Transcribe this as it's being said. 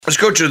Let's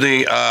go to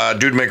the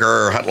Dude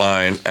Maker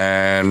hotline,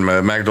 and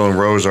Magdalene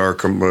Rose, our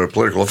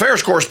political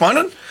affairs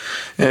correspondent,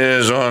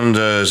 is on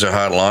the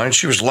hotline.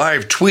 She was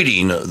live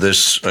tweeting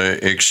this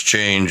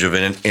exchange of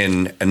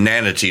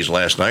inanities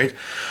last night,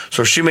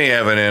 so she may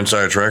have an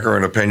inside track or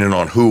an opinion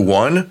on who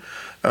won.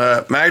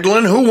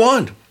 Magdalene, who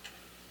won?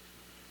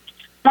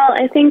 Well,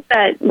 I think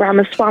that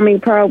Ramaswamy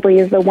probably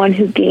is the one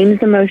who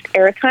gains the most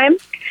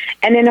airtime.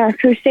 And in our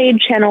Crusade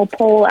channel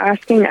poll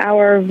asking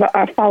our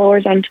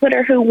followers on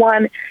Twitter who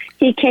won,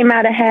 he came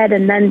out ahead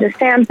and then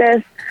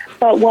DeSantis.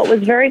 But what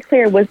was very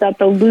clear was that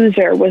the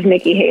loser was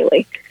Nikki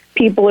Haley.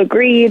 People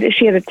agreed.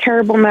 She had a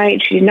terrible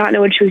night. She did not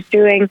know what she was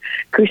doing.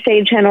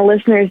 Crusade channel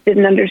listeners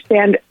didn't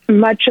understand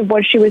much of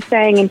what she was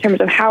saying in terms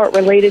of how it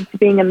related to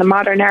being in the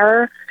modern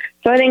era.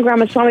 So I think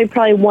Ramaswamy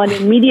probably won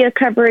in media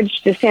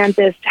coverage.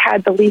 DeSantis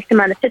had the least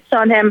amount of hits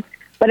on him,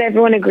 but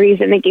everyone agrees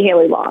that Nikki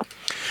Haley lost.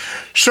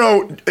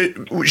 So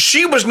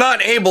she was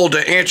not able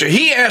to answer.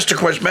 He asked a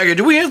question. Maggie,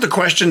 do we have the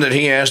question that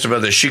he asked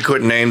about that she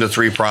couldn't name the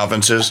 3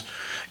 provinces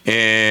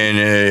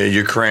in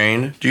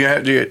Ukraine? Do you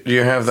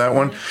have that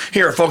one?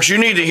 Here, folks, you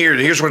need to hear.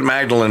 Here's what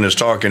Magdalene is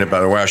talking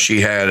about. Wow,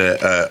 she had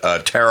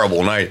a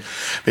terrible night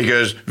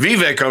because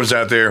Vivek comes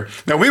out there.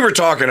 Now, we were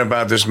talking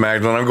about this,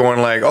 Magdalene. I'm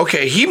going like,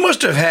 okay, he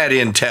must have had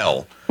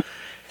intel.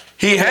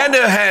 He had to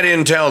have had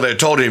intel that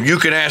told him, you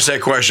can ask that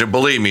question.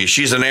 Believe me,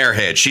 she's an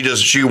airhead.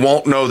 She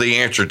won't know the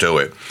answer to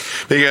it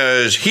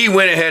because he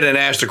went ahead and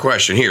asked a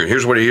question.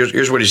 Here's what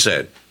he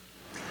said.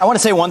 I want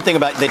to say one thing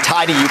about the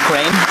tie to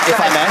Ukraine, if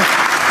I may.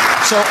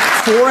 So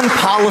foreign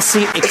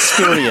policy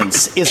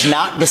experience is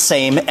not the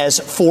same as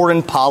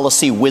foreign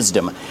policy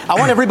wisdom. I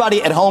want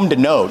everybody at home to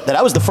note that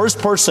I was the first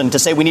person to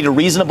say we need a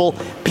reasonable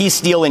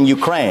peace deal in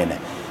Ukraine.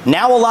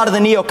 Now a lot of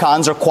the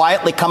neocons are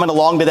quietly coming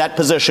along to that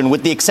position,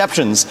 with the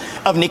exceptions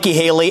of Nikki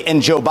Haley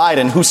and Joe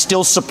Biden, who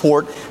still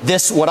support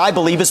this, what I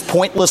believe is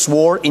pointless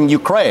war in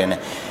Ukraine.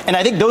 And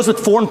I think those with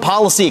foreign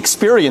policy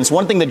experience,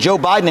 one thing that Joe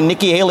Biden and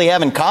Nikki Haley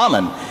have in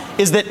common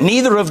is that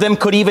neither of them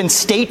could even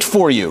state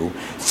for you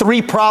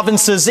 3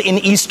 provinces in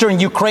eastern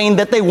Ukraine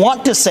that they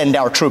want to send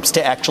our troops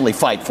to actually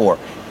fight for.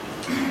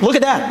 Look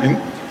at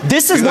that.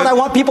 This is what I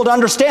want people to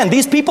understand.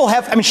 These people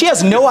she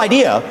has no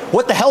idea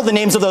what the hell the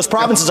names of those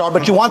provinces are,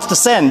 but she wants to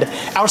send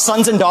our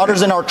sons and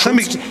daughters and our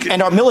troops and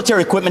our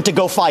military equipment to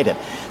go fight it.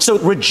 So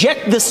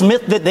reject this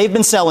myth that they've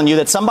been selling you,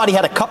 that somebody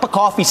had a cup of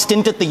coffee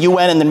stint at the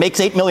UN and then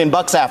makes $8 million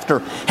after,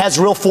 has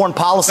real foreign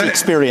policy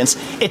experience.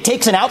 It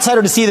takes an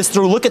outsider to see this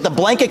through. Look at the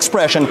blank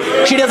expression.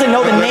 She doesn't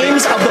know the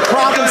names of the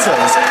provinces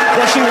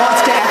that she wants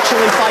to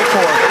actually fight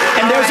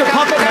for. And there's her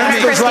puppet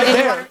masters right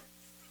there.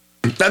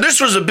 Now, this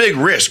was a big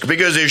risk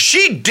because if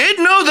she did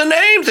know the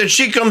names, then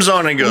she comes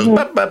on and goes,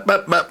 bup, bup,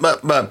 bup, bup,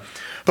 bup, bup.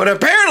 But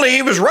apparently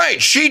he was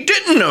right. She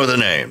didn't know the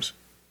names.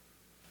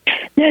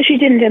 No, she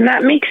didn't. And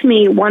that makes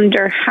me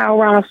wonder how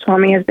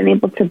Ramaswamy has been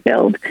able to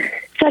build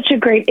such a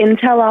great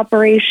intel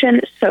operation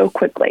so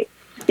quickly.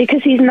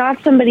 Because he's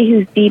not somebody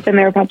who's deep in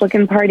the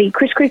Republican Party.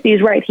 Chris Christie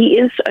is right. He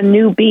is a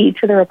newbie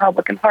to the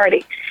Republican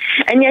Party.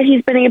 And yet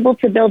he's been able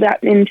to build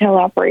out an intel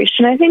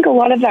operation. I think a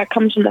lot of that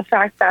comes from the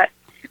fact that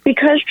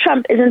because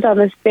Trump isn't on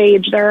the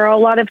stage, there are a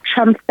lot of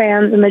Trump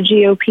fans in the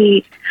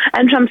GOP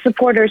and Trump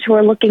supporters who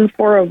are looking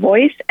for a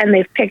voice, and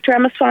they've picked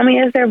Ramaswamy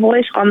as their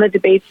voice on the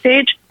debate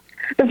stage.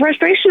 The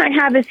frustration I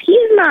have is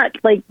he's not,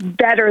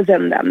 better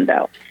than them,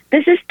 though.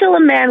 This is still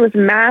a man with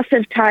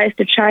massive ties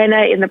to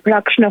China in the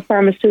production of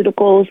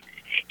pharmaceuticals.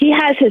 He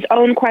has his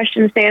own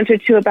questions to answer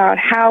to about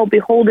how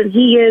beholden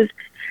he is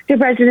to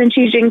President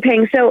Xi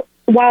Jinping. So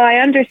while I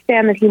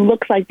understand that he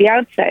looks like the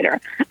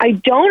outsider, I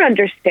don't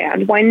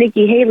understand why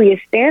Nikki Haley is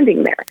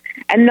standing there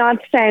and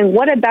not saying,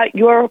 what about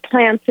your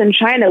plants in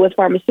China with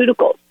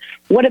pharmaceuticals?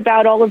 What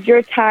about all of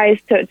your ties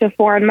to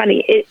foreign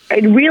money?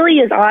 It really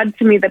is odd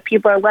to me that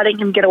people are letting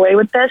him get away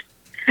with this.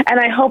 And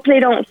I hope they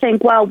don't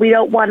think, well, we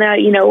don't want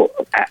to,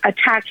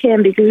 attack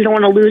him because we don't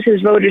want to lose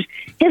his voters.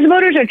 His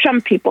voters are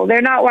Trump people.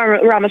 They're not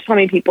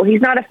Ramaswamy people.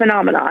 He's not a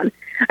phenomenon.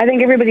 I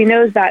think everybody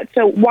knows that.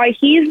 So why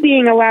he's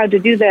being allowed to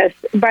do this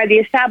by the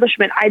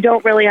establishment, I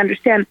don't really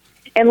understand,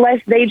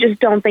 unless they just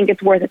don't think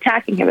it's worth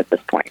attacking him at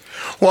this point.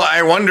 Well,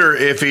 I wonder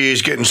if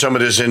he's getting some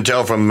of this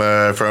intel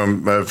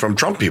from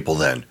Trump people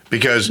then,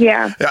 because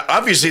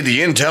obviously the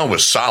intel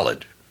was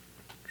solid.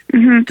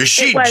 Because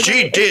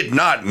she did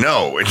not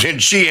know,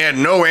 and she had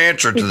no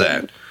answer to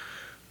that.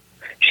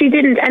 She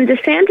didn't, and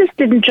DeSantis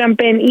didn't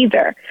jump in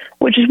either,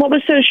 which is what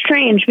was so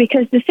strange,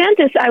 because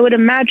DeSantis, I would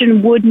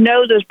imagine, would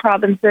know those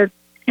provinces,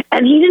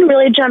 and he didn't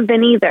really jump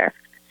in either.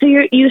 So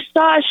you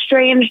saw a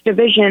strange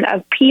division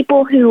of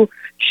people who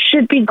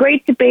should be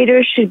great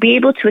debaters, should be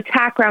able to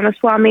attack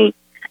Ramaswamy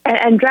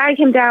and drag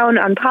him down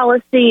on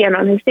policy and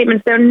on his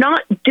statements. They're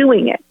not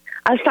doing it,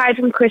 aside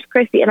from Chris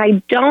Christie, and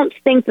I don't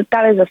think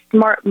that is a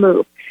smart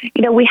move.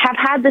 We have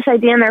had this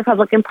idea in the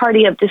Republican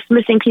Party of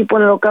dismissing people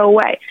and it'll go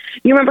away.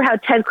 You remember how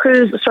Ted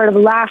Cruz sort of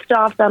laughed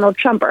off Donald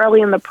Trump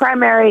early in the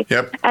primary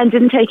and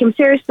didn't take him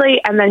seriously,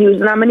 and then he was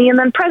the nominee and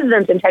then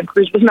president, and Ted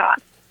Cruz was not.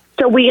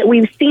 So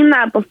we've seen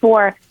that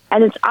before.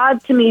 And it's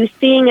odd to me,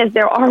 seeing as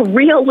there are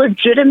real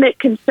legitimate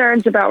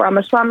concerns about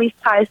Ramaswamy's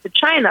ties to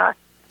China,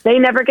 they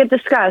never get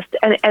discussed.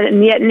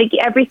 And yet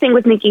everything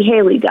with Nikki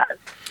Haley does.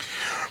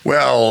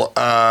 Well,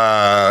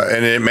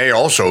 and it may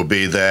also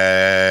be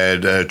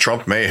that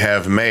Trump may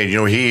have made,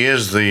 he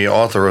is the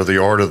author of The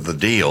Art of the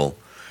Deal.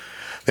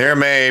 There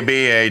may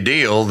be a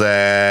deal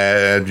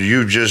that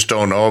you just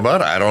don't know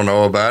about. I don't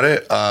know about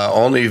it.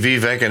 Only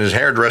Vivek and his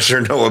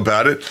hairdresser know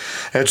about it.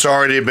 It's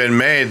already been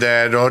made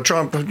that,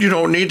 Trump, you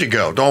don't need to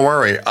go. Don't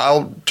worry.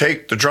 I'll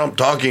take the Trump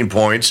talking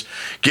points.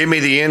 Give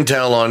me the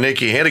intel on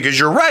Nikki Haley, because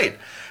you're right.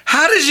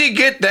 How does he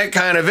get that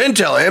kind of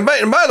intel? And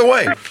by the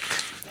way,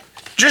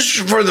 just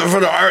for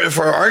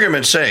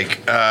argument's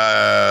sake,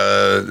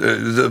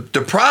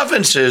 the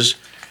provinces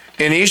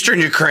in eastern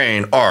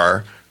Ukraine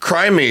are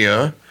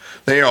Crimea,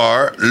 they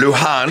are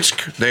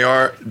Luhansk, they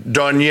are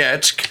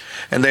Donetsk,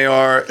 and they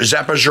are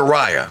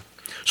Zaporizhzhia.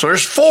 So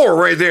there's 4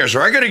 right there.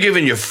 So I could have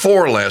given you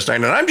 4 last night,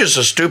 and I'm just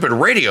a stupid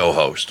radio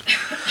host.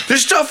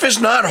 This stuff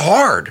is not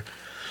hard.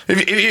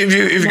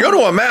 If you go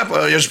to a map,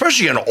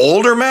 especially an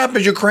older map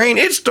of Ukraine,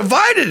 it's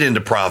divided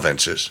into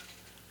provinces.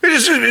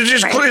 It's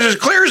just as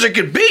clear as it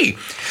could be.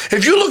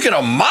 If you look at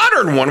a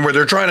modern one where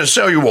they're trying to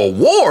sell you a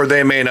war,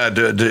 they may not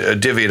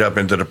divvy it up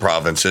into the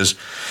provinces,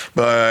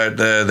 but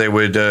they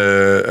would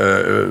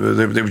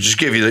just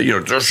give you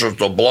this is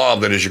the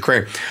blob that is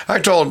Ukraine. I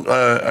told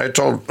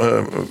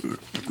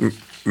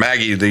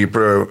Maggie,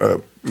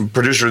 the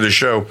producer of the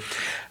show,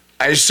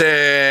 I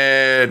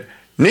said,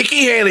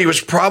 Nikki Haley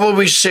was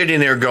probably sitting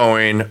there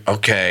going,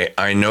 okay,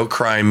 I know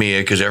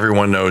Crimea because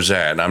everyone knows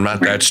that, and I'm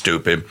not that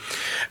stupid.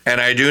 And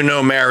I do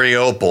know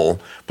Mariupol,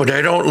 but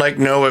I don't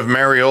know if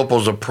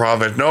Mariupol's a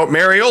province. No,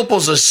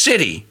 Mariupol's a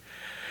city.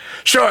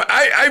 So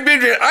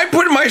I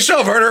put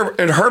myself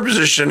in her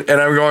position, and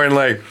I'm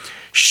going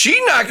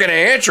she's not going to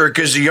answer it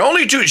because the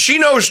only 2, she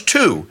knows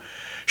 2.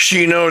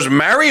 She knows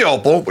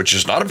Mariupol, which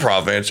is not a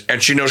province,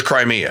 and she knows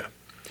Crimea.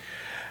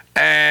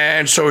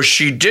 And so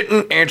she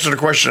didn't answer the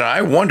question.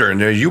 I wonder,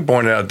 and you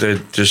pointed out, did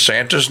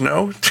DeSantis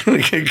know?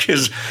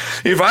 Because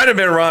if I'd have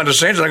been Ron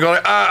DeSantis, I'd go,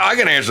 I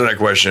can answer that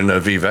question,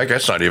 Vivek.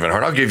 That's not even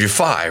hard. I'll give you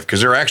 5,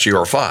 because there actually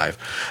are 5.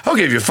 I'll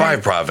give you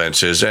 5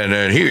 provinces,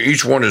 and here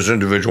each one is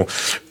individual.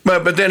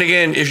 But then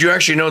again, if you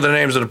actually know the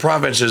names of the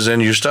provinces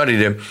and you studied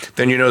them,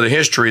 then you know the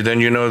history,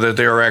 then you know that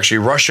they are actually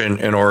Russian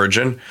in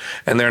origin,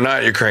 and they're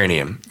not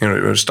Ukrainian.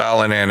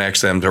 Stalin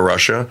annexed them to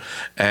Russia,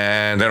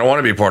 and they don't want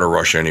to be part of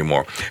Russia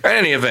anymore. In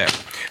any event,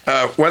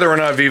 whether or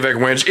not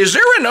Vivek wins, is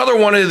there another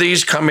one of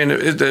these coming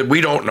that we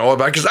don't know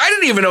about? Because I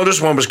didn't even know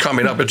this one was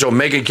coming up until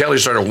Megyn Kelly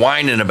started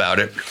whining about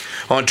it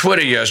on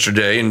Twitter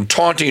yesterday and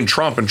taunting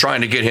Trump and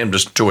trying to get him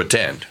to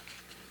attend.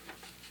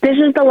 This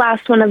is the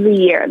last one of the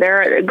year.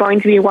 There are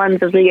going to be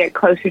ones as we get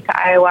closer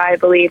to Iowa, I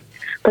believe.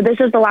 But this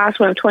is the last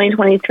one of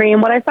 2023.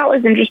 And what I thought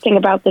was interesting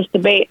about this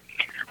debate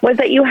was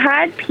that you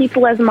had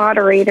people as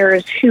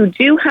moderators who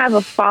do have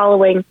a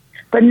following,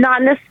 but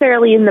not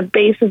necessarily in the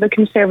base of the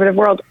conservative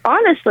world.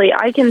 Honestly,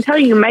 I can tell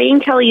you,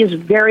 Megyn Kelly is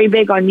very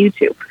big on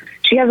YouTube.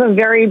 She has a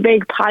very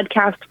big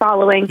podcast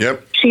following.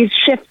 Yep. She's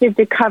shifted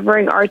to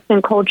covering arts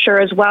and culture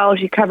as well.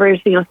 She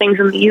covers, things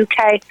in the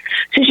UK.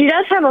 So she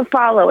does have a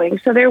following.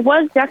 So there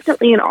was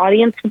definitely an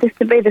audience for this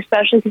debate,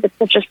 especially because it's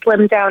such a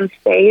slimmed down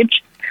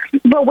stage.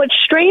 But what's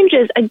strange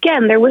is,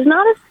 again, there was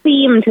not a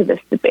theme to this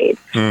debate.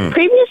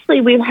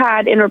 Previously, we've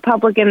had in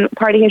Republican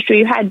Party history,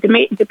 you had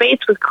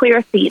debates with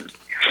clear themes.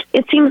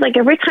 It seems like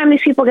every time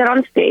these people get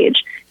on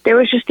stage, there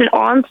was just an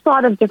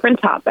onslaught of different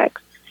topics.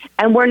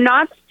 And we're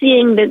not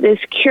seeing this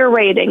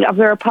curating of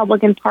the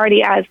Republican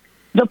Party as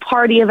the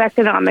party of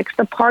economics,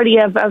 the party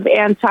of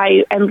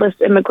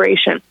anti-endless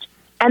immigration.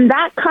 And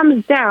that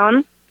comes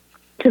down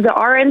to the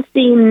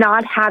RNC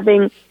not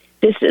having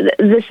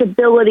this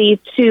ability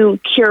to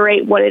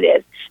curate what it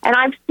is. And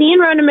I've seen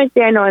Ronna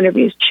McDaniel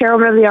interviews,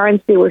 chairman of the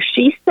RNC, where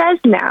she says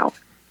now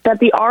that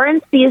the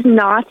RNC is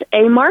not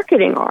a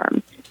marketing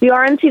arm. The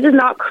RNC does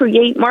not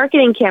create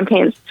marketing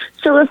campaigns.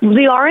 So if the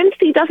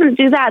RNC doesn't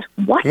do that,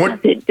 what does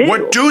it do?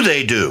 What do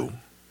they do?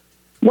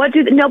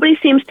 Nobody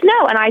seems to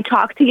know. And I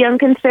talk to young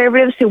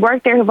conservatives who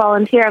work there, who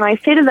volunteer, and I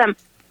say to them,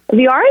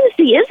 the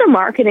RNC is a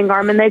marketing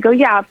arm. And they go,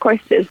 yeah, of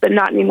course it is, but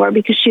not anymore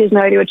because she has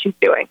no idea what she's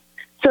doing.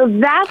 So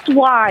that's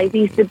why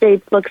these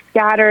debates look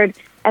scattered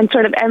and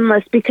sort of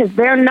endless, because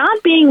they're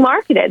not being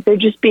marketed. They're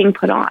just being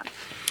put on.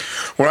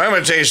 Well, I'm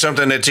going to tell you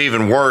something that's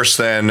even worse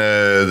than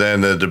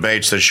the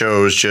debates that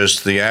shows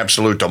just the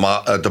absolute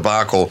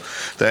debacle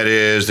that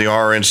is the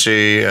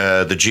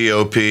RNC, the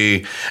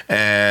GOP,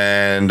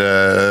 and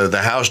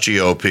the House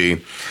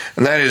GOP.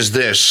 And that is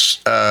this.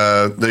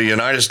 The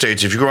United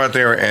States, if you go out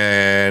there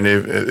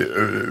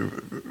and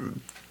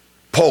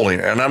polling,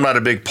 and I'm not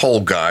a big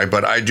poll guy,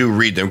 but I do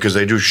read them because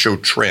they do show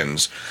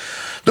trends.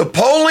 The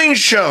polling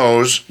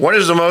shows what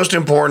is the most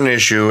important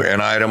issue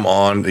and item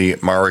on the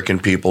American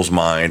people's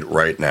mind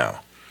right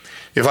now.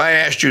 If I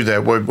asked you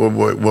that, what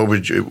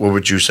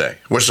would you say?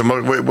 What's the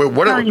most?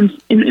 Probably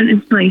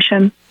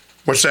inflation.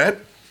 What's that?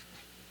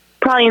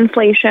 Probably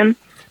inflation.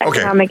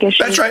 Economic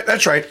issues.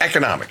 That's right.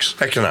 Economics.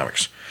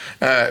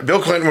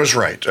 Bill Clinton was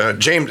right.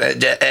 James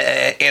and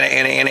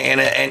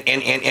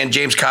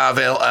James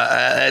Carville.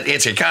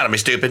 It's the economy,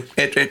 stupid.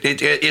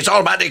 It's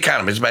all about the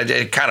economy. It's about the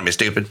economy,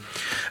 stupid.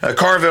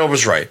 Carville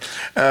was right.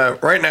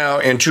 Right now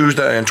in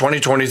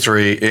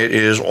 2023, it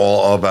is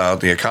all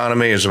about the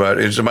economy. It's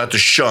about the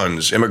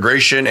shuns,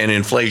 immigration and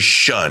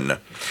inflation.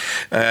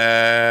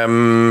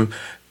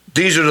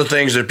 These are the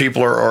things that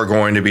people are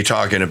going to be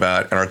talking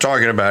about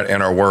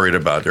and are worried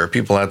about. There are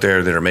people out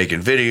there that are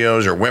making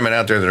videos, or women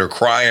out there that are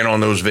crying on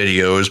those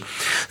videos.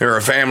 There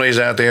are families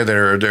out there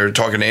that are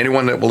talking to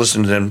anyone that will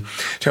listen to them,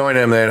 telling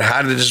them that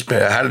how did this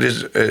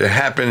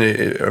happen?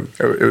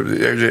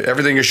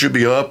 Everything that should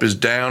be up is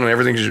down, and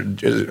everything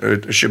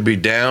should be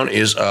down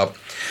is up.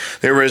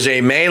 There is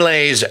a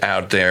malaise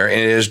out there, and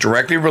it is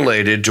directly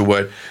related to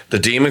what the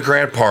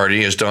Democrat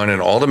Party has done in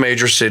all the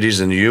major cities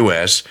in the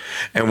U.S.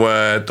 and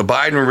what the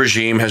Biden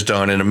regime has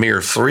done in a mere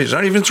it's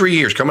not even 3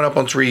 years, coming up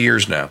on 3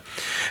 years now.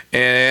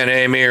 In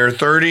a mere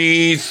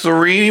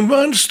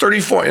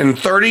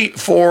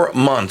 34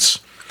 months,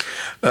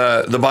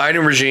 the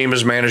Biden regime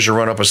has managed to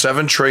run up a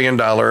 $7 trillion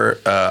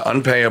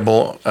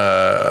unpayable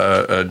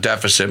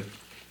deficit,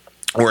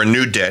 or a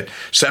new debt.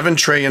 $7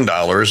 trillion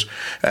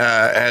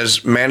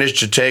has managed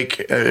to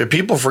take,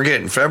 people forget,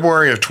 in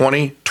February of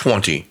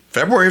 2020,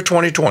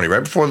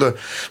 right before the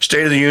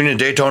State of the Union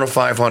Daytona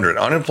 500,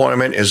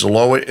 unemployment is the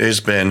lowest it has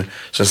been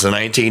since the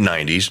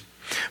 1990s.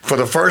 For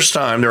the first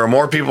time, there are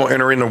more people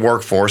entering the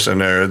workforce than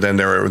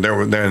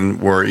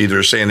were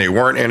either saying they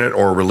weren't in it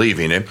or were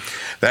leaving it.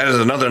 That is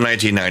another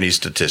 1990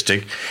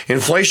 statistic.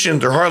 Inflation,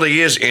 there hardly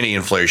is any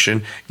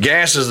inflation.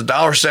 Gas is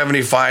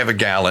 $1.75 a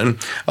gallon.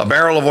 A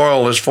barrel of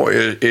oil is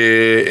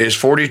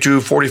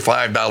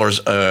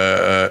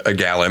 $45 a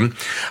gallon.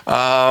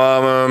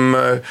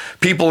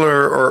 People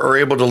are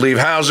able to leave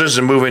houses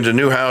and move into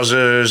new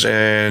houses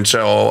and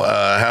sell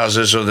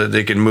houses so that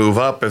they can move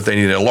up if they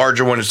need a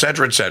larger one, et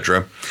cetera, et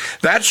cetera.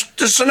 That's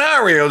the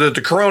scenario that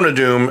the Corona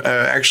doom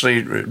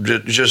actually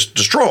just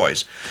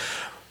destroys.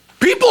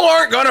 People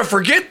aren't going to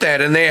forget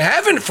that, and they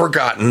haven't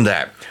forgotten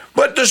that.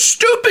 But the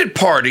stupid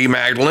party,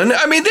 Magdalene,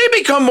 they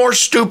become more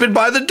stupid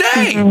by the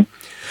day.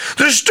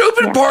 Mm-hmm. The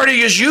stupid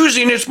party is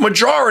using its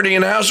majority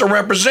in the House of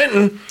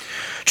Representatives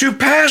to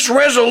pass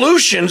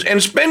resolutions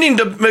and spending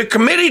the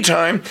committee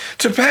time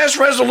to pass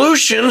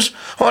resolutions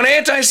on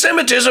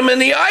anti-Semitism in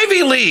the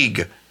Ivy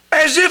League.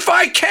 As if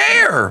I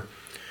care.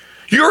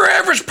 Your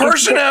average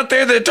person out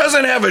there that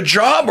doesn't have a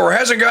job or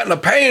hasn't gotten a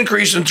pay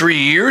increase in 3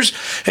 years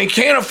and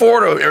can't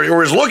afford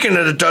or is looking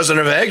at a dozen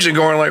of eggs and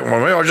going like, well,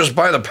 maybe I'll just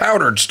buy the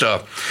powdered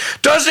stuff.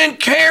 Doesn't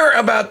care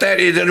about that.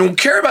 They don't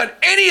care about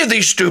any of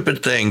these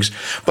stupid things.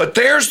 But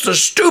there's the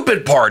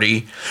stupid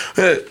party.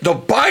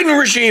 The Biden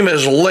regime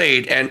has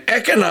laid an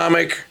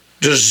economic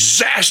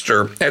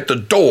disaster at the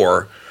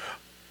door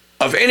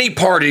of any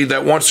party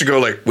that wants to go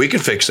like, we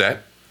can fix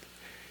that.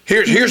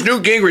 Here's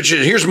Newt Gingrich.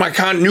 Here's my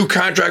new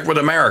contract with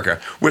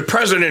America, with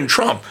President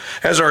Trump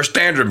as our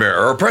standard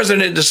bearer, or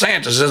President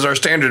DeSantis as our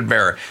standard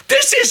bearer.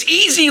 This is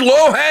easy,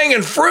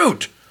 low-hanging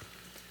fruit.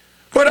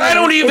 But I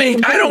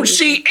don't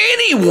see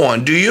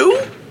anyone. Do you?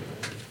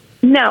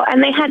 No,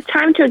 and they had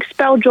time to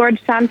expel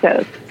George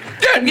Santos.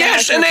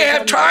 Yes, and they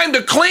had time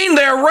to clean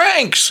their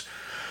ranks.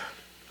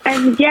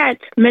 And yet,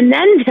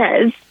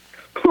 Menendez,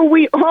 who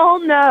we all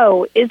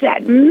know is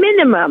at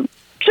minimum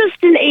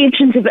just an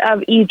agent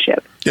of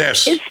Egypt,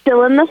 yes, is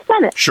still in the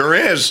Senate. Sure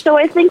is. So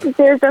I think that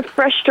there's a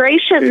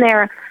frustration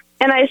there.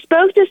 And I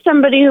spoke to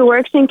somebody who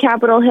works in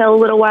Capitol Hill a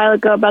little while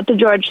ago about the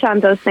George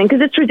Santos thing, because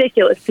it's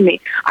ridiculous to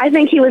me. I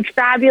think he was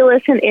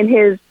fabulous in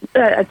his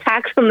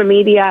attacks from the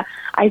media.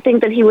 I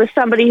think that he was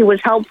somebody who was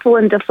helpful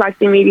in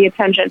deflecting media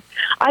attention.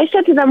 I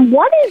said to them,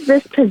 what is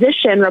this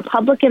position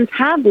Republicans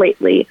have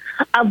lately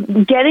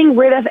of getting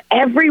rid of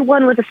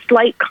everyone with a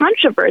slight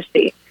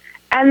controversy?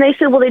 And they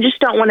said, well, they just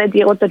don't want to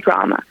deal with the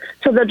drama.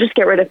 So they'll just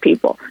get rid of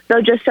people.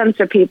 They'll just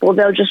censor people.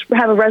 They'll just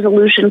have a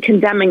resolution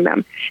condemning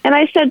them. And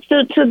I said,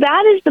 so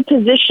that is the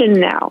position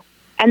now.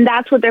 And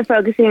that's what they're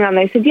focusing on.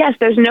 They said, yes,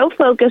 there's no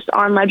focus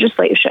on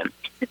legislation.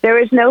 There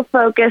is no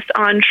focus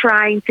on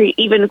trying to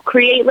even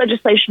create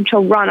legislation to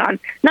run on,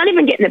 not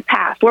even getting it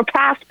passed. We're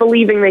past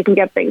believing they can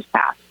get things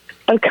passed.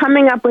 But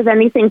coming up with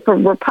anything for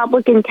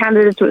Republican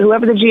candidates,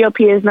 whoever the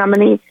GOP is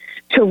nominee,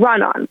 to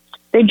run on.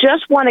 They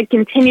just want to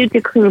continue to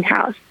clean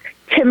house.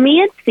 To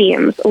me, it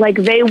seems like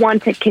they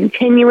want to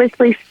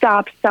continuously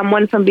stop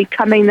someone from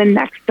becoming the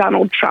next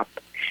Donald Trump.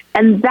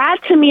 And that,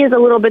 to me, is a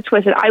little bit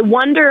twisted. I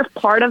wonder if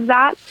part of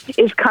that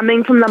is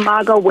coming from the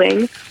MAGA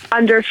wing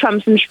under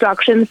Trump's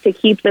instructions to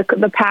keep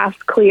the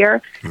path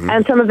clear,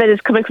 and some of it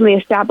is coming from the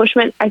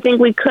establishment. I think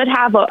we could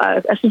have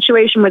a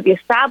situation where the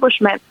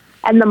establishment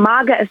and the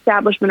MAGA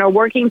establishment are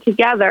working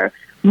together,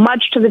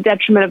 much to the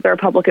detriment of the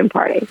Republican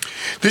Party.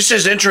 This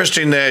is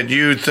interesting that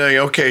you think,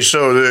 okay,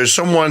 so there's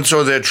someone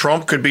so that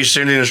Trump could be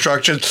sending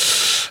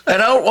instructions. I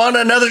don't want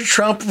another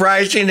Trump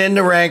rising in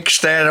the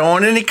ranks. That I don't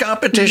want any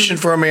competition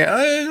for me.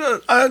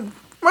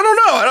 I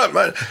don't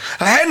know.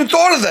 I hadn't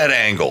thought of that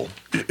angle.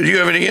 Do you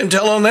have any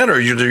intel on that, or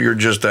you're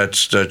just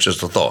that's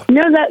just a thought?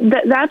 No,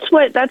 that's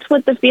what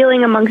the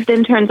feeling amongst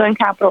interns on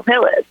Capitol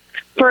Hill is.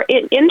 For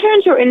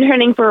interns who are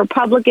interning for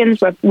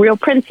Republicans with real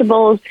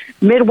principles,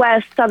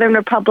 Midwest, Southern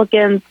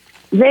Republicans,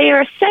 they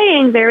are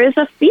saying there is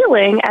a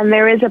feeling and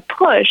there is a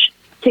push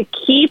to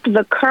keep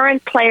the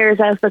current players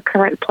as the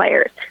current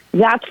players.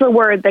 That's the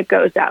word that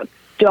goes out.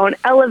 Don't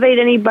elevate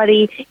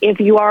anybody. If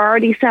you are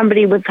already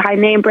somebody with high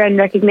name brand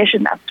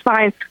recognition, that's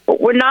fine. But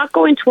we're not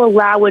going to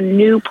allow a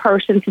new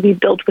person to be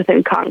built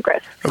within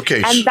Congress.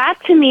 Okay. And that,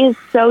 to me, is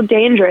so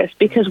dangerous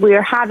because we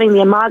are having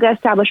the MAGA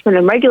establishment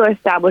and regular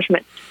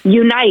establishment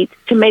unite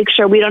to make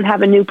sure we don't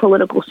have a new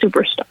political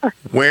superstar.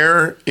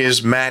 Where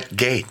is Matt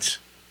Gaetz?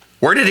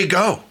 Where did he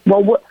go?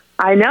 Well,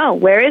 I know.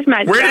 Where is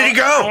Matt Gaetz? Where did he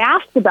go? I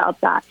asked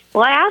about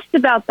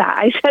that.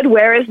 I said,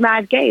 where is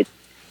Matt Gaetz?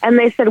 And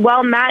they said,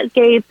 well, Matt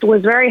Gaetz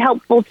was very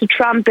helpful to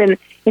Trump in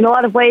a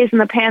lot of ways in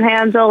the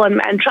panhandle,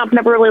 and Trump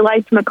never really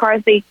liked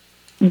McCarthy.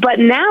 But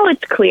now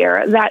it's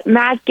clear that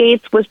Matt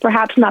Gaetz was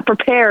perhaps not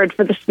prepared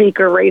for the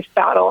speaker race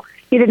battle.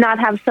 He did not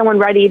have someone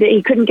ready.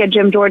 He couldn't get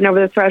Jim Jordan over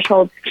the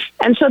threshold.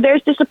 And so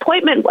there's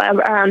disappointment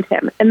around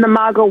him in the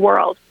MAGA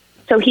world.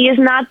 So he is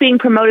not being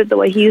promoted the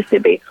way he used to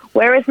be.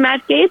 Where is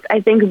Matt Gaetz?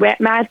 I think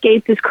Matt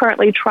Gaetz is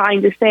currently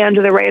trying to stay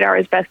under the radar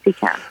as best he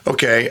can.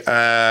 Okay,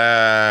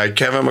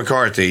 Kevin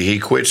McCarthy, he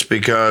quits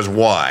because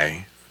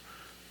why?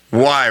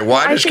 Why?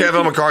 Why does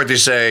Kevin McCarthy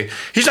say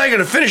he's not going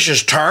to finish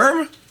his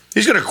term?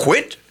 He's going to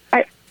quit?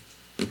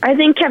 I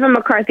think Kevin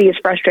McCarthy is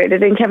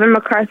frustrated, and Kevin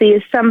McCarthy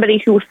is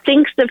somebody who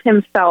thinks of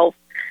himself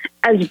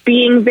as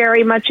being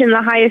very much in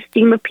the high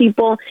esteem of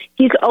people.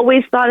 He's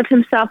always thought of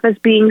himself as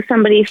being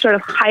somebody sort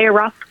of higher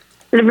up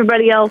than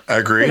everybody else. I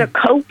agree. To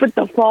cope with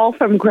the fall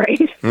from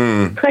grace.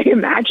 I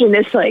imagine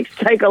it's like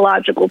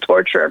psychological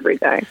torture every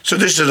day. So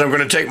this is, I'm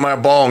going to take my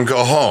ball and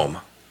go home.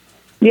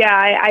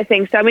 Yeah, I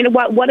think so. I mean,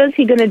 what is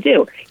he going to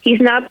do?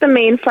 He's not the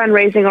main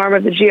fundraising arm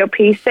of the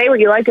GOP. Say what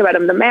you like about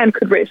him, the man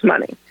could raise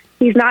money.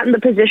 He's not in the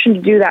position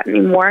to do that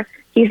anymore.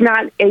 He's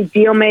not a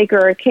deal maker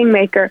or a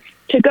kingmaker.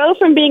 To go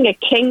from being a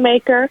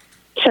kingmaker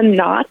to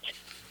not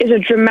is a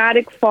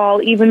dramatic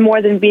fall, even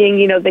more than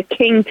being, the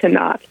king to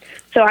not.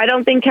 So I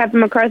don't think Kevin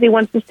McCarthy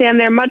wants to stand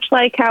there, much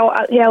like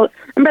how,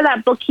 remember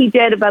that book he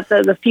did about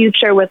the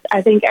future with,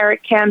 I think,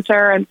 Eric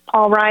Cantor and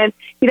Paul Ryan?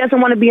 He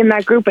doesn't want to be in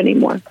that group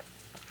anymore.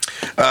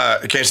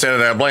 I can't stand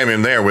it. I blame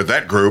him there with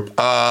that group.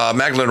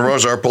 Magdalene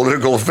Rose, our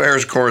political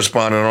affairs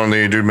correspondent on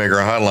the Dude Maker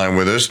Hotline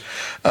with us.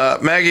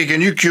 Maggie,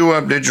 can you cue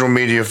up digital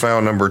media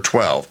file number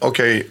 12?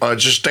 Okay,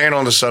 just staying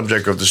on the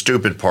subject of the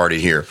stupid party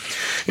here.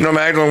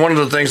 Magdalene, one of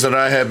the things that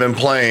I have been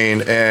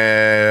playing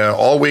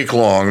all week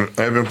long,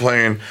 I've been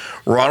playing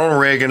Ronald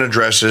Reagan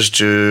addresses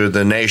to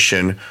the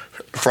nation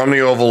from the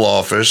Oval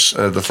Office,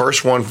 the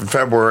first one from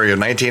February of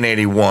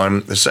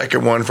 1981, the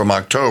second one from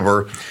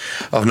October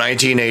of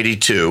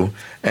 1982.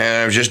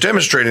 And I was just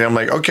demonstrating. I'm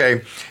like,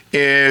 okay,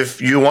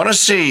 if you want to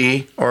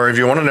see or if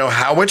you want to know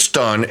how it's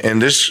done in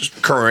this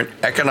current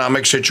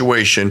economic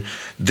situation,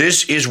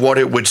 this is what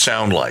it would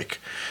sound like.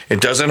 It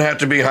doesn't have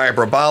to be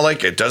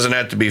hyperbolic. It doesn't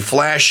have to be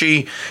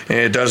flashy.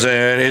 It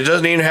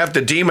doesn't even have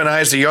to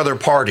demonize the other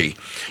party.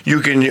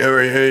 You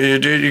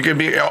can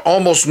be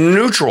almost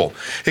neutral.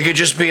 It could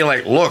just be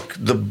like, look,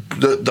 the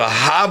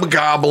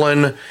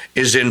hobgoblin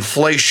is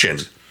inflation.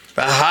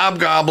 The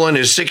hobgoblin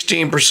is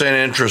 16%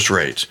 interest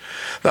rates.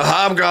 The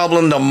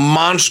hobgoblin, the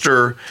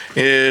monster,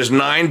 is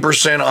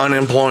 9%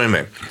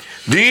 unemployment.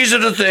 These are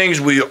the things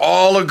we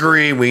all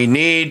agree we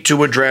need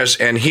to address,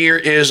 and here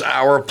is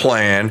our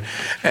plan.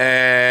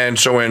 And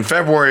so in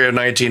February of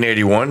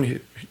 1981, he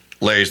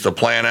lays the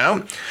plan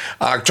out.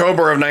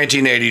 October of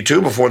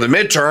 1982, before the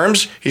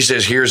midterms, he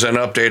says, here's an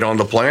update on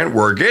the plan.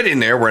 We're getting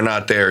there. We're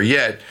not there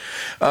yet.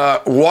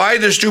 Why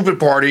the stupid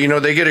party?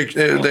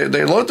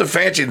 They love to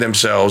fancy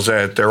themselves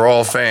that they're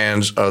all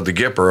fans of the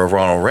Gipper of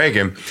Ronald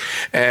Reagan,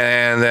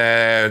 and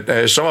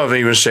that some of them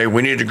even say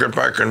we need to get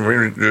back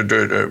and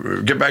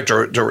get back to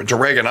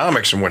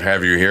Reaganomics and what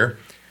have you here.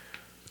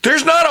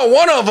 There's not a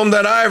one of them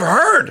that I've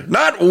heard.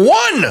 Not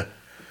one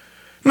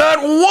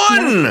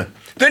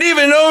that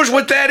even knows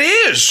what that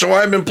is. So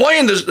I've been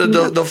playing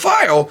the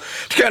file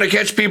to kind of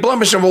catch people up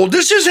and say, well,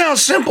 this is how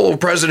simple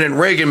President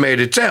Reagan made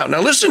it sound.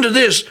 Now listen to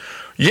this.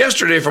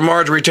 Yesterday from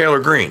Marjorie Taylor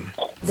Greene.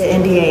 The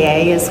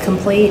NDAA is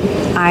complete.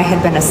 I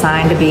had been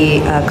assigned to be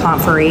a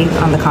conferee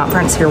on the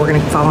conference. Here, we're going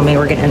to follow me.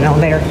 We're getting in an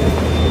elevator.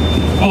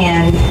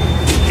 And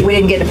we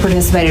didn't get to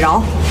participate at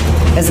all.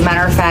 As a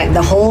matter of fact,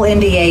 the whole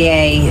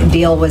NDAA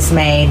deal was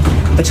made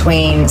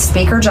between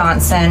Speaker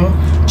Johnson,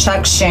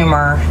 Chuck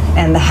Schumer,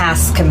 and the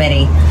House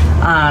Committee.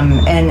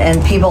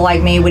 And people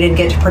like me, we didn't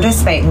get to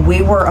participate.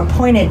 We were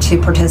appointed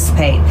to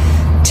participate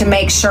to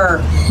make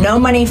sure no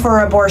money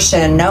for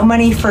abortion, no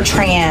money for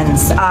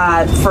trans,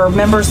 for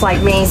members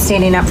like me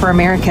standing up for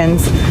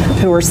Americans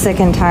who are sick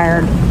and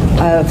tired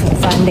of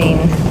funding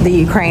the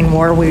Ukraine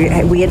war.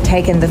 We had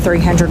taken the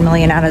 $300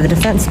 million out of the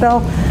defense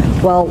bill.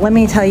 Well, let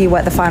me tell you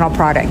what the final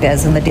product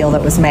is and the deal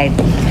that was made.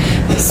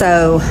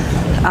 So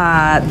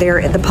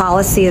the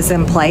policy is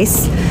in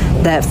place.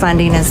 that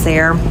funding is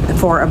there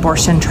for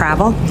abortion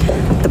travel.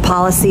 The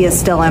policy is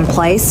still in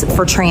place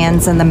for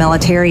trans and the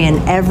military and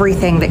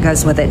everything that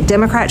goes with it.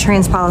 Democrat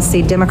trans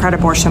policy, Democrat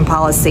abortion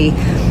policy.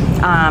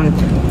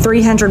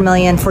 $300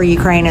 million for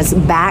Ukraine is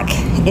back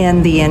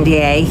in the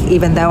NDA,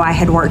 even though I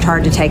had worked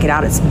hard to take it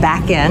out, it's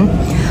back in.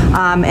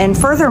 And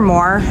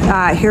furthermore,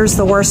 here's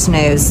the worst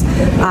news.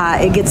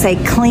 It gets a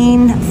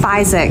clean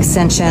FISA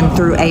extension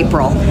through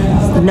April.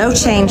 No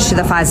change to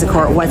the FISA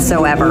court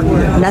whatsoever.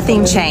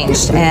 Nothing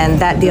changed, and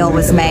that deal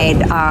was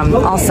made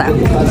also.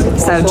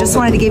 So just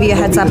wanted to give you a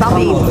heads up. I'll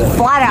be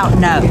flat out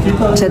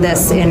no to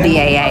this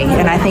NDAA,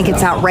 and I think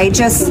it's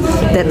outrageous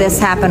that this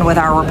happened with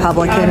our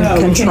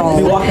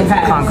Republican-controlled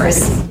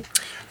Congress.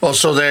 Well,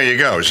 so there you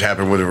go. It's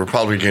happened with the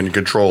Republican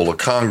control of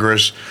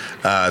Congress.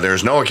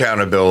 There's no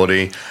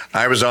accountability.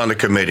 I was on the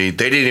committee.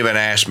 They didn't even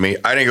ask me.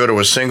 I didn't go to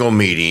a single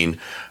meeting.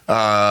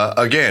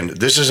 Again,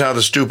 this is how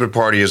the stupid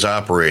party is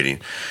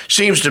operating.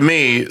 Seems to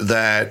me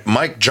that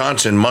Mike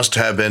Johnson must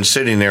have been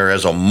sitting there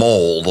as a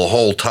mole the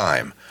whole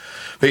time.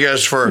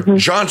 Because for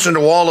Johnson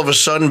to all of a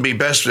sudden be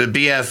best at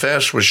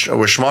BFS with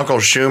Schmuckle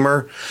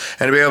Schumer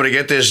and to be able to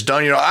get this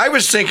done, I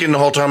was thinking the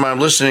whole time I'm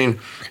listening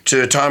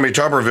to Tommy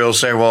Tuberville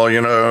say, well,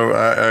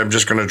 I'm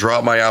just going to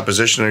drop my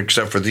opposition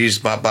except for these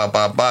bop, bop,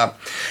 bop, bop,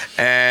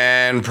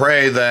 and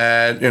pray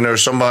that,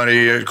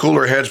 somebody,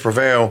 cooler heads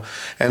prevail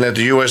and that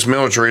the U.S.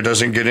 military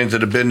doesn't get into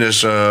the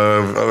business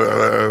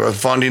of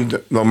funding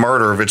the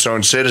murder of its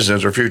own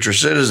citizens or future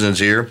citizens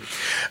here.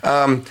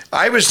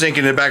 I was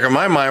thinking in the back of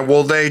my mind,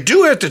 well, they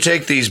do have to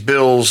take these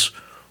bills,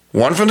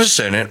 one from the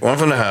Senate, one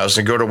from the House,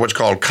 and go to what's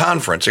called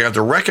conference. They have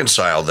to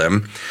reconcile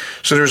them.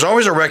 So there's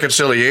always a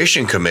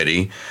reconciliation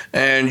committee,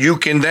 and you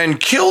can then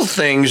kill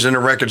things in a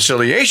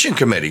reconciliation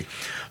committee.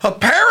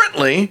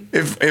 Apparently,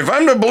 if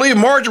I'm to believe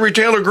Marjorie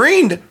Taylor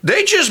Greene,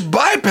 they just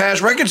bypass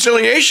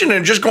reconciliation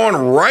and just going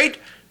right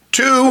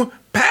to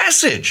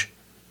passage.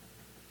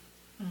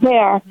 They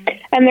are.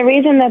 And the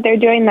reason that they're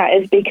doing that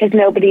is because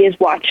nobody is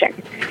watching.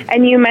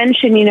 And you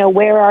mentioned,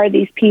 where are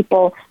these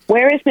people?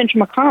 Where is Mitch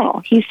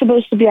McConnell? He's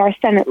supposed to be our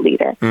Senate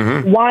leader.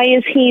 Why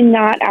is he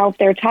not out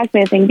there talking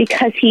about anything?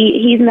 Because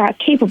he's not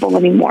capable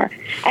anymore.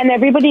 And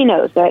everybody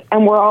knows it,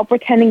 and we're all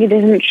pretending it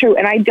isn't true.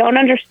 And I don't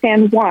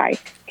understand why.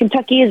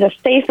 Kentucky is a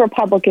safe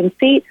Republican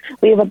seat.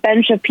 We have a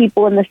bench of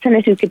people in the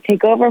Senate who could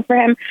take over for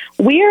him.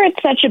 We are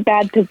at such a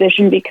bad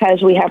position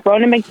because we have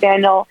Ronna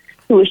McDaniel,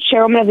 who is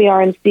chairman of the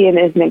RNC and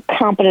is an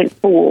incompetent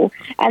fool.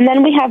 And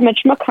then we have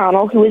Mitch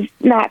McConnell, who is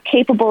not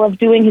capable of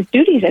doing his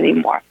duties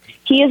anymore.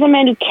 He is a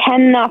man who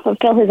cannot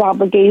fulfill his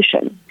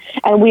obligations.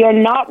 And we are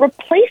not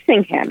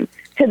replacing him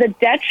to the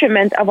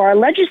detriment of our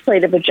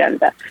legislative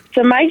agenda.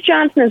 So Mike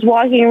Johnson is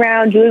walking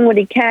around doing what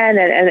he can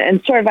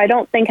and sort of, I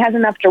don't think, has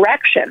enough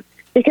direction.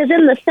 Because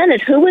in the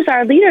Senate, who was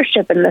our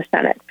leadership in the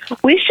Senate?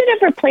 We should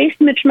have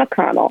replaced Mitch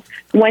McConnell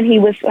when he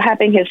was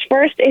having his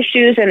first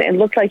issues and it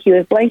looked like he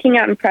was blanking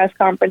out in press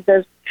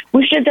conferences.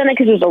 We should have done it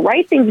because it was the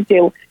right thing to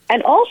do.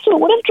 And also, it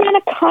would have drawn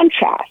a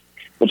contrast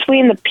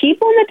between the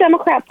people in the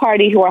Democrat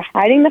Party who are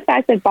hiding the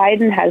fact that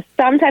Biden has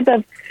some type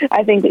of,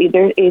 I think,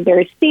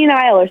 either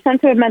senile or some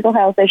type of mental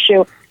health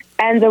issue,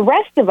 and the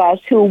rest of us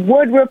who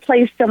would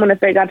replace someone if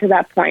they got to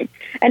that point.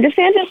 And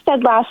DeSantis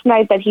said last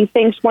night that he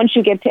thinks once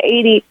you get to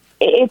 80,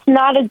 it's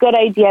not a good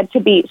idea to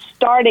be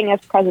starting as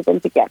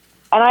president again.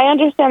 And I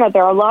understand that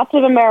there are lots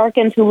of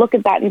Americans who look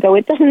at that and go,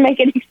 it doesn't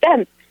make any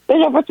sense.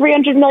 There's over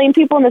 300 million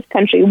people in this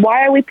country.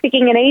 Why are we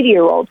picking an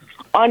 80-year-old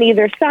on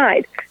either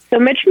side? So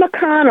Mitch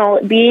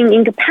McConnell being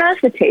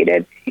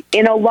incapacitated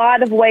in a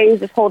lot of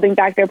ways is holding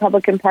back the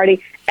Republican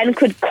Party and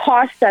could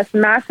cost us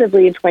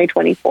massively in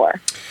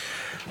 2024.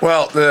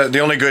 Well, the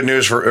only good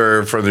news for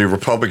the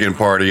Republican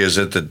Party is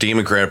that the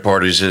Democrat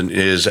Party is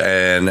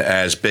in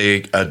as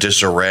big a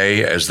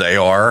disarray as they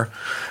are.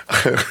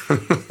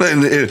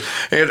 And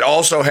it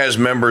also has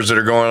members that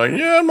are going like,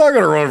 yeah, I'm not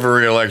going to run for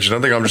re-election. I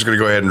think I'm just going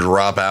to go ahead and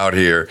drop out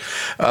here.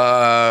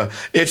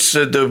 It's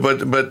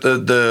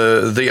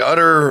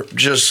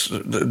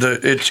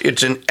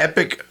an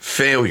epic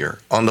failure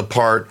on the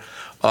part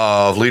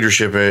of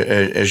leadership,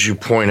 as you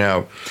point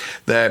out,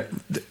 that.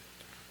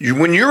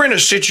 When you're in a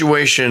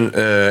situation,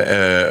 an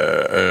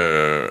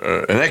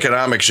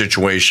economic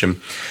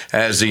situation,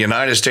 as the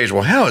United States,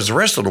 well, hell, as the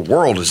rest of the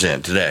world is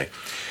in today,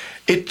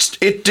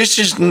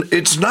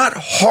 it's not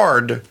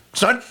hard,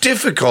 it's not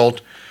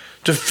difficult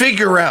to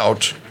figure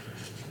out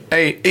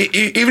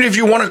even if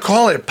you want to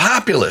call it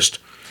populist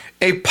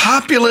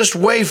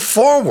way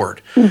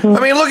forward. I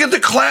mean, look at the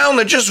clown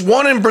that just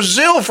won in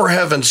Brazil, for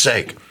heaven's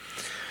sake.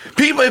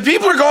 People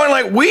are going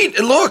like,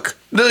 look,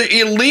 the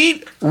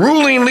elite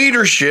ruling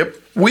leadership.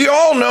 We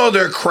all know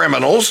they're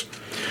criminals.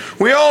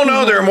 We all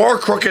know they're more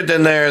crooked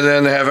than they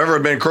have ever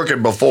been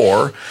crooked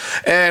before,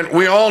 and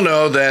we all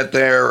know that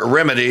their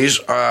remedies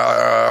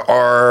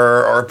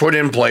are put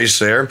in place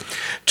there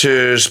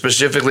to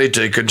specifically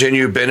to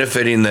continue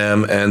benefiting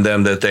them and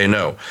them that they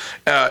know.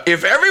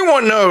 If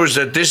everyone knows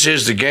that this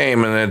is the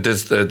game and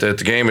that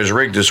the game is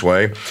rigged this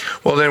way,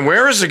 well, then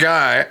where is the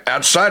guy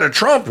outside of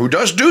Trump who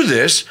does do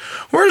this?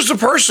 Where's the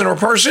person or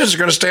persons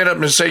going to stand up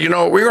and say, you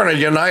know, we're going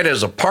to unite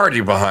as a party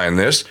behind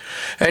this,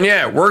 and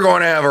yeah, we're going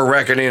to have a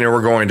reckoning and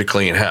we're going to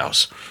clean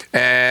house.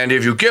 And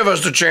if you give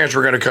us the chance,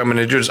 we're going to come in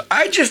and do this.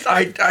 I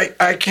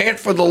can't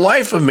for the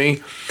life of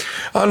me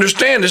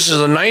understand. This is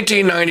a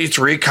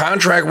 1993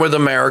 contract with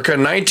America,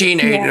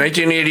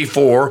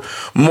 1984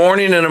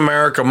 Morning in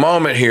America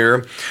moment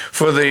here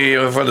for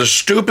the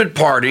stupid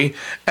party,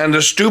 and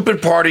the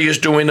stupid party is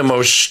doing the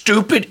most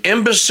stupid,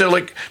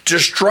 imbecilic,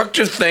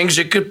 destructive things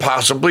it could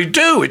possibly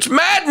do. It's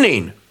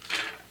maddening.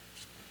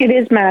 It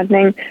is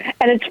maddening,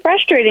 and it's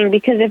frustrating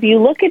because if you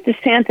look at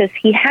DeSantis,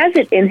 he has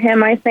it in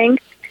him, I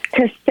think,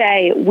 to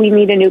say we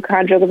need a new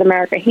contract with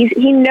America.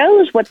 He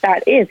knows what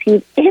that is.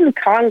 He's in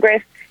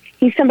Congress.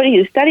 He's somebody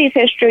who studies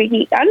history.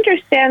 He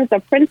understands the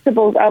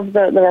principles of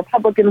the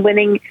Republican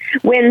wins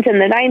in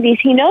the 90s.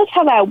 He knows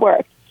how that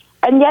works,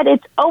 and yet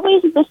it's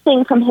always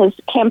missing from his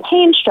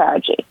campaign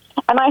strategy.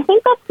 And I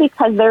think that's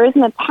because there is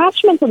an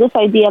attachment to this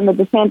idea in the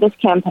DeSantis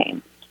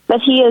campaign,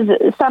 that he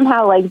is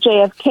somehow like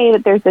JFK,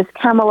 that there's this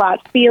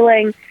Camelot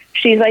feeling.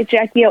 She's like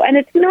Jackie O, and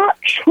it's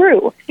not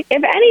true.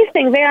 If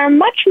anything, they are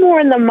much more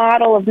in the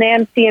model of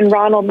Nancy and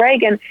Ronald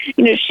Reagan.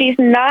 You know, she's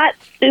not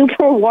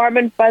super warm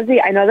and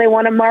fuzzy. I know they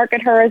want to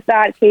market her as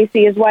that,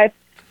 Casey, his wife,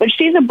 but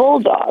she's a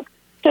bulldog.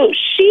 So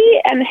she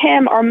and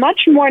him are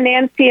much more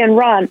Nancy and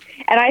Ron,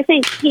 and I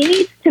think he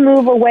needs to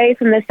move away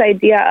from this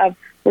idea of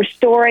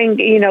restoring,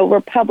 you know,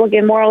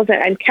 Republican morals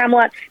and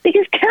Camelot,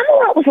 because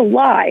Camelot was a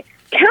lie.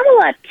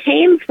 Camelot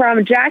came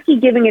from Jackie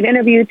giving an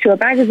interview to a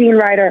magazine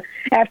writer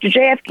after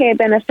JFK had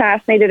been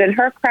assassinated and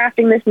her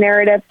crafting this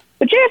narrative.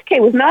 But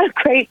JFK was not a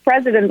great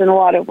president in a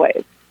lot of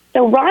ways.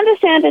 So Ron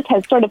DeSantis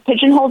has sort of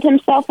pigeonholed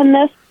himself in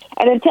this,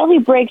 and until he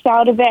breaks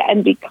out of it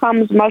and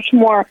becomes much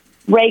more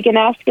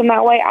Reagan-esque in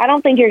that way, I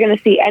don't think you're going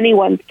to see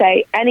anyone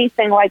say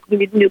anything like we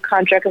need a new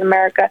contract with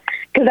America,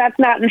 because that's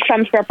not in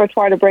Trump's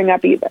repertoire to bring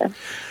up either.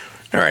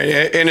 All right.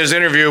 In his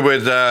interview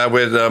with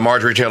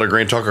Marjorie Taylor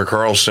Greene, Tucker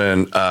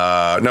Carlson, it's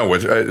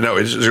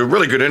a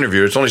really good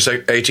interview. It's only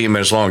 18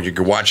 minutes long. You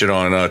can watch it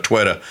on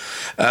Twitter.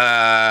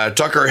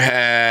 Tucker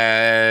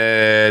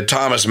had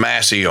Thomas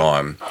Massey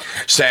on,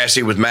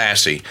 Sassy with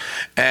Massey,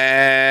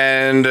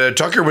 and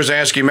Tucker was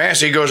asking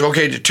Massey. He goes,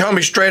 "Okay, tell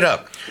me straight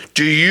up.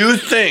 Do you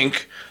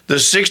think the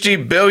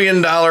 $60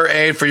 billion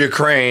aid for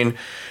Ukraine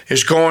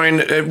is going,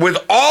 with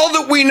all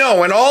that we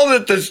know and all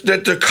that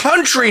the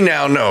country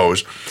now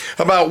knows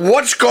about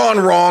what's gone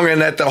wrong, and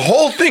that the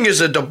whole thing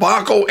is a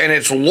debacle and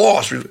it's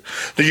lost.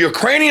 The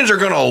Ukrainians are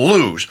going to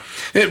lose."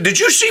 Did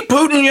you see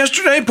Putin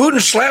yesterday?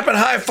 Putin slapping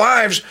high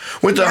fives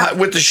with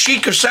the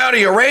Sheikh of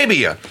Saudi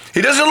Arabia.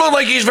 He doesn't look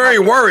like he's very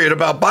worried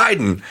about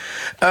Biden.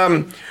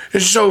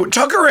 So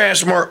Tucker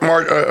asked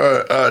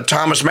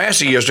Thomas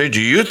Massey yesterday,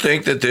 "Do you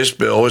think that this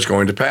bill is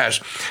going to pass?"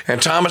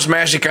 And Thomas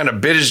Massey kind of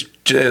bit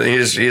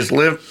his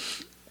lip,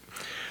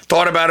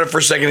 thought about it for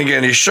a second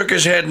again. He shook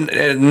his head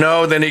and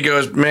no. Then he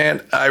goes,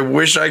 "Man, I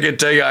wish I could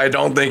tell you I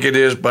don't think it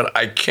is, but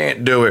I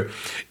can't do it.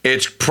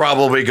 It's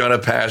probably going to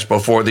pass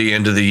before the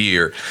end of the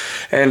year."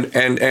 And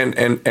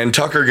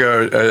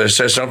Tucker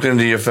says something to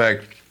the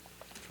effect,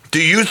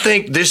 "Do you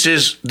think this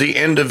is the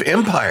end of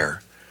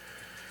empire?"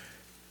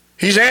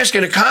 He's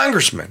asking a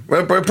congressman,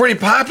 a pretty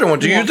popular one.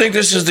 "Do you think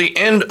this is the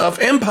end of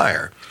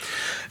empire?"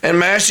 And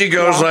Massey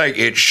goes like,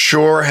 "It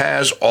sure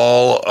has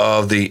all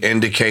of the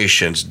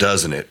indications,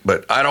 doesn't it?"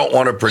 But I don't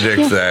want to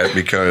predict that,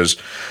 because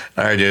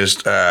I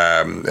just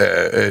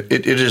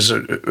it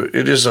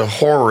is a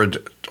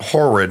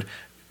horrid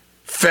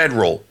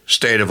federal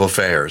state of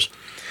affairs.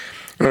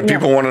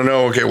 People want to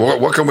know, okay, well,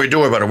 what can we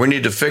do about it? We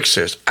need to fix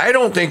this. I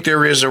don't think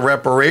there is a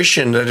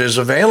reparation that is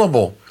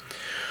available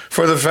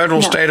for the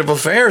federal state of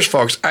affairs,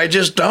 folks. I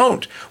just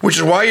don't, which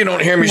is why you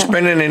don't hear me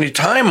spending any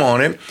time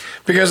on it,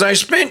 because I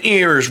spent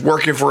years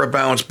working for a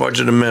balanced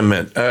budget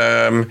amendment,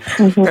 and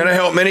I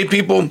helped many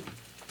people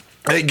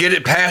get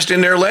it passed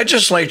in their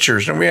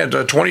legislatures, and we had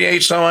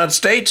 28 some odd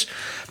states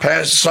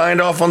signed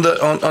off on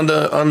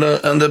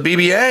the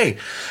BBA.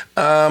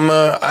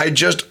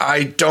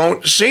 I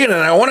don't see it, and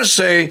I want to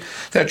say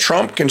that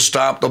Trump can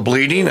stop the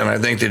bleeding, and I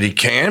think that he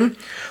can,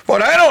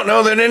 but I don't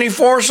know that any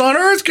force on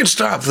earth can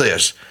stop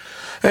this.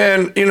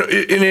 And, you know,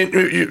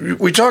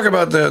 we talk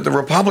about the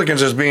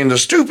Republicans as being the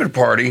stupid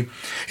party.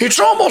 It's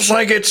almost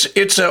like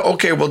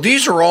okay, well,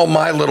 these are all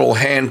my little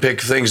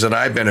hand-picked things that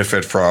I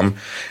benefit from.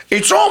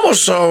 It's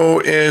almost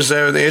so it's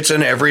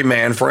an every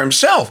man for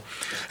himself.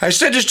 I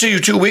said this to you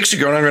 2 weeks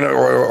ago, and I'm going to,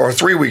 or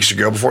 3 weeks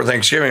ago before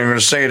Thanksgiving, I'm going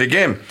to say it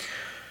again.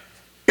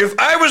 If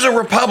I was a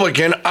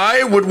Republican,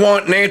 I would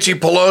want Nancy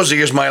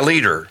Pelosi as my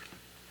leader.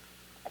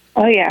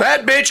 Oh, yeah.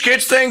 That bitch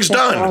gets things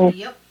done.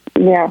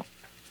 Yeah,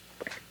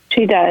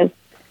 she does.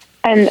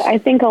 And I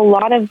think a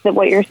lot of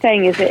what you're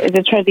saying is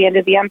it toward the end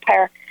of the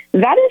empire.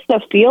 That is the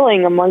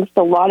feeling amongst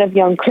a lot of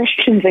young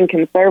Christians and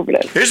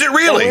conservatives. Is it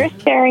really? That we're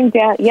staring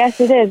down.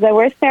 Yes, it is. That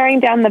we're staring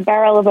down the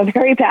barrel of a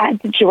very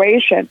bad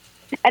situation.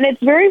 And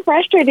it's very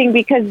frustrating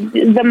because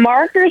the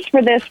markers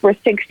for this were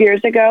 6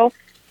 years ago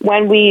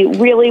when we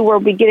really were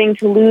beginning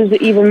to lose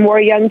even more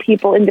young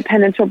people.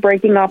 Independents were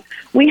breaking off.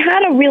 We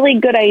had a really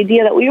good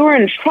idea that we were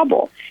in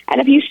trouble. And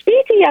if you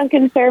speak to young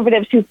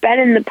conservatives who've been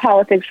in the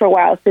politics for a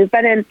while, so who've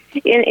been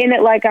in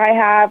it like I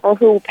have, or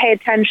who pay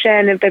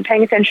attention, have been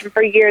paying attention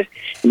for years,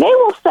 they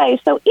will say,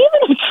 so even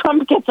if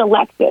Trump gets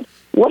elected,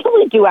 what do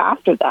we do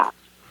after that?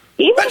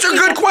 That's a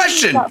good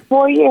question.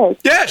 4 years.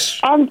 Yes.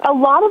 And a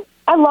lot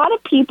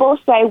of people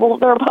say, well,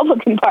 the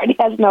Republican Party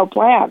has no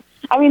plan.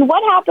 I mean,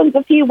 what happens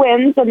if he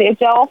wins and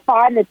it's all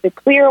fine, it's a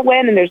clear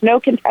win and there's no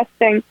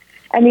contesting,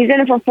 and he's in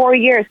it for 4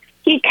 years?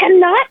 He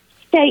cannot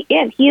stay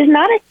in. He is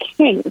not a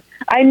king.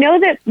 I know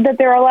that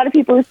there are a lot of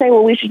people who say,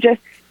 well, we should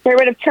just get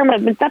rid of term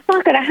limits, but that's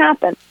not going to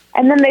happen.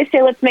 And then they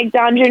say, let's make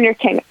Don Jr.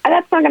 king.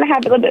 That's not going to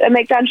happen. Let's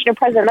make Don Jr.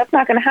 president. That's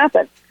not going to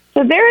happen.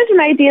 So there is an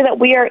idea that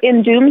we are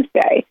in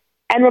doomsday,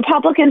 and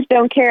Republicans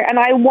don't care. And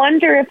I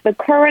wonder if the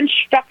current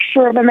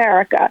structure of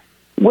America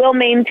will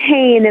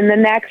maintain in the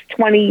next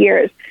 20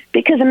 years,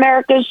 because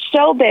America is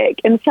so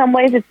big. In some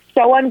ways, it's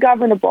so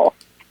ungovernable.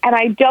 And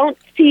I don't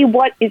see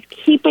what is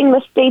keeping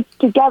the states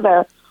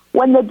together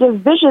when the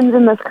divisions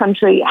in this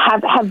country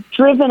have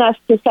driven us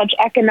to such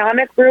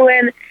economic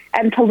ruin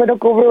and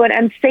political ruin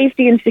and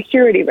safety and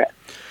security risk.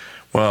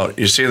 Well,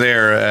 you see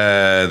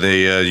there,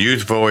 the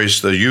youth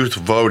voice, the youth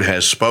vote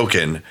has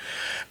spoken.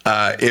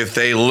 If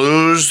they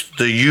lose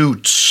the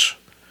Utes,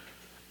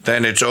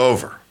 then it's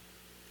over.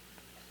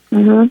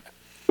 Mm-hmm.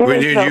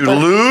 When you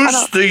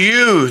lose the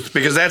youth,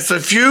 because that's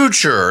the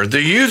future,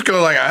 the youth go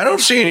like, I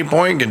don't see any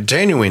point in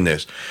continuing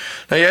this.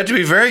 Now, you have to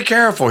be very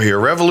careful here.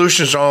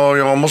 Revolutions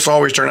almost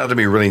always turn out to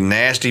be really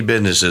nasty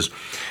businesses,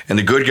 and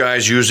the good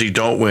guys usually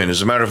don't win.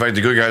 As a matter of fact,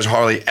 the good guys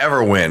hardly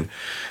ever win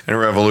in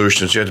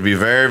revolutions. You have to be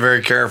very,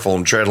 very careful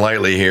and tread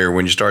lightly here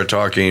when you start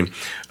talking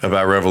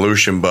about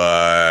revolution.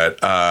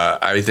 But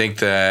I think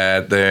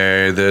that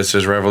this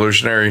is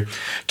revolutionary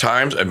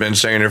times. I've been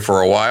saying it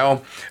for a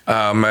while.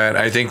 And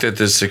I think that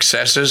the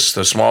successes,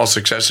 the small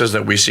successes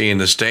that we see in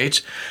the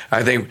states,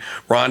 I think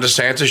Ron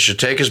DeSantis should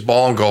take his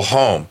ball and go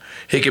home.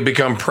 He could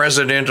become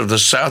president of the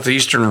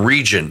southeastern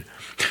region.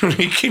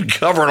 He can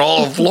cover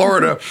all of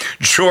Florida,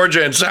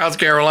 Georgia, and South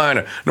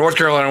Carolina. North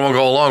Carolina won't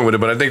go along with it,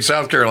 but I think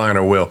South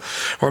Carolina will.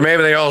 Or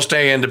maybe they all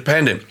stay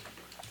independent.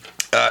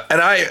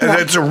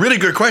 That's a really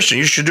good question.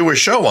 You should do a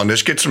show on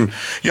this. Get some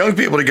young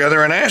people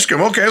together and ask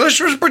them, okay, let's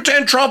just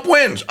pretend Trump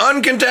wins,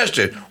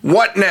 uncontested.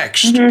 What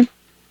next? Mm-hmm.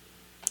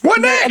 What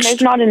next? And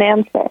there's not an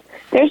answer.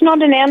 There's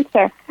not an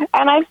answer.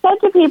 And I've said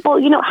to people,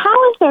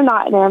 how is there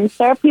not an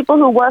answer? People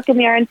who work in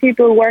the RNC,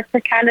 people who work for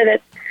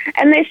candidates,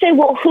 and they say,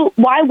 well,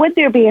 why would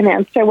there be an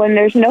answer when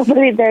there's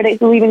nobody there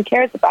who even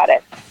cares about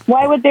it?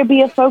 Why would there be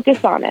a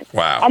focus on it?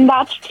 Wow. And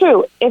that's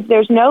true. If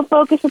there's no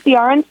focus at the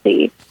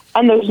RNC,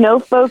 and there's no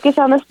focus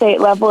on the state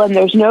level, and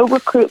there's no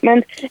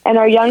recruitment, and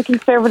our young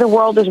conservative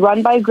world is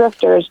run by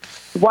grifters,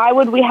 why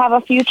would we have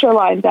a future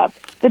lined up?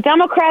 The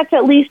Democrats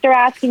at least are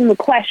asking the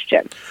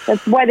question.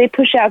 That's why they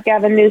push out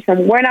Gavin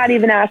Newsom. We're not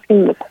even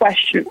asking the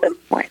question at this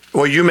point.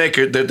 Well, you make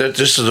it that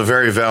this is a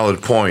very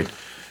valid point.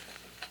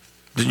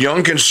 The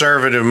young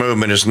conservative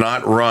movement is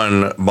not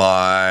run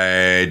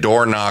by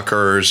door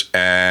knockers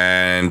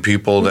and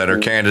people that are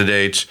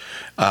candidates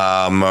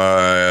and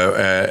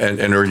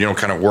are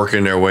kind of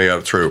working their way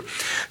up through.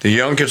 The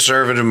young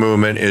conservative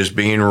movement is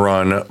being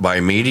run by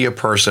media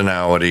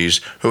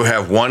personalities who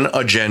have one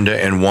agenda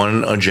and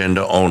one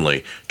agenda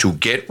only: to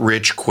get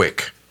rich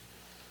quick.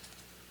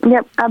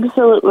 Yep,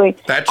 absolutely.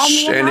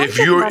 And if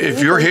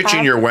you're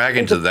hitching your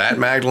wagon to that,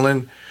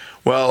 Magdalene,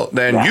 well,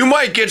 then you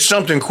might get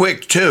something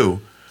quick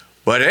too.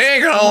 But it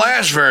ain't going to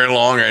last very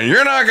long, and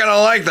you're not going to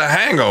like the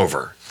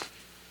hangover.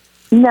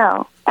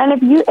 No.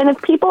 And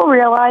if people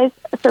realize,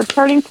 so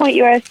Turning Point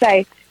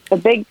USA, the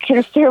big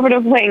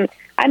conservative wing,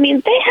 I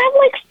mean, they have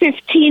like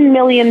 $15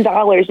 million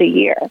a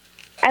year.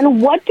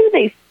 And what do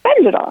they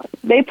spend it on?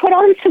 They put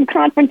on some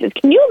conferences.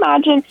 Can you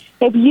imagine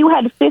if you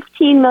had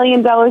 $15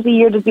 million a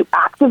year to do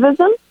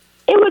activism?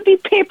 It would be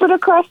papered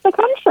across the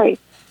country.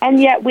 And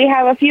yet we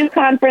have a few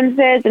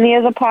conferences, and he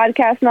has a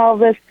podcast and all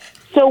of this.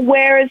 So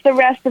where is the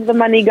rest of the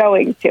money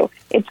going to?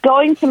 It's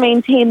going to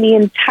maintain the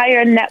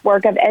entire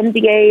network of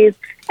NDAs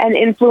and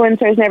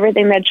influencers and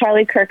everything that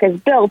Charlie Kirk has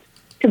built,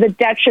 to the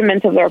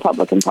detriment of the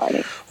Republican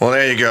Party. Well,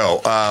 there you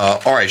go.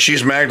 All right,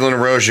 she's Magdalene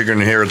Rose. You're going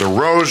to hear the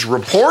Rose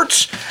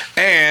Reports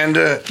and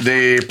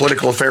the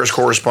political affairs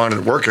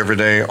correspondent work every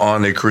day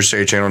on the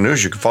Crusade Channel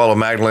News. You can follow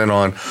Magdalene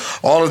on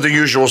all of the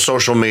usual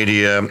social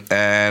media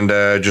and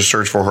just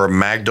search for her,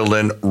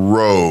 Magdalene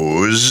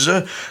Rose.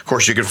 Of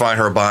course, you can find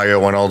her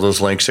bio on all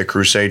those links at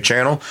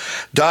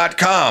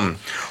crusadechannel.com.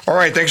 All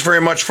right, thanks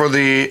very much for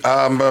the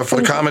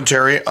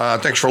commentary.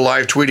 Thanks for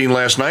live tweeting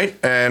last night,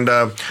 and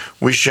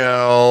we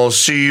shall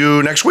see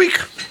you next week.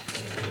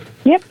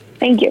 Yep,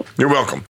 thank you. You're welcome.